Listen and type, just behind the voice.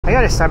I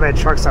gotta stop at a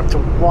truck stop to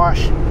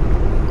wash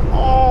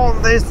all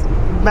this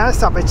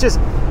mess up. It's just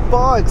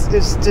bugs.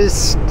 It's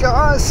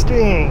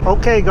disgusting.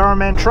 Okay,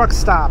 Garmin, truck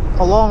stop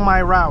along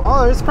my route.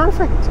 Oh, it's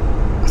perfect.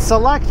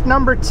 Select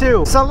number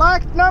 2.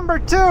 Select number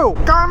 2.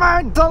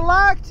 Garmin,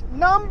 select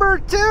number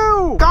 2.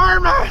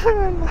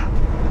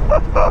 Garmin.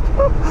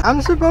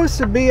 I'm supposed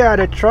to be at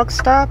a truck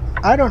stop.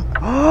 I don't.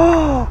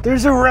 Oh,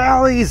 there's a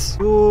Rally's.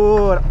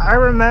 Dude, I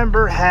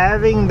remember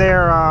having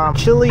their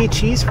chili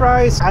cheese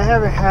fries. I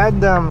haven't had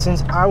them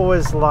since I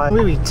was like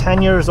maybe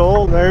 10 years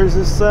old. There's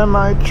a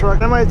semi truck.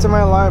 Semi to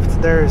my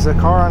left. There's a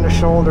car on the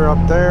shoulder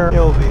up there.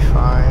 It'll be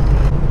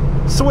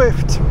fine.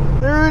 Swift.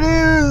 There it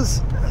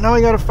is. Now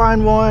we gotta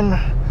find one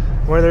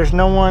where there's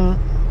no one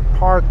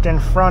parked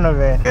in front of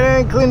it. Get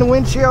in, clean the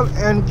windshield,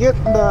 and get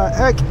the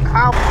heck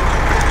out.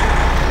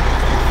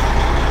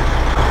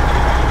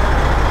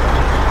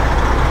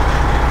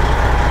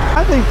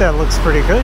 I think that looks pretty good.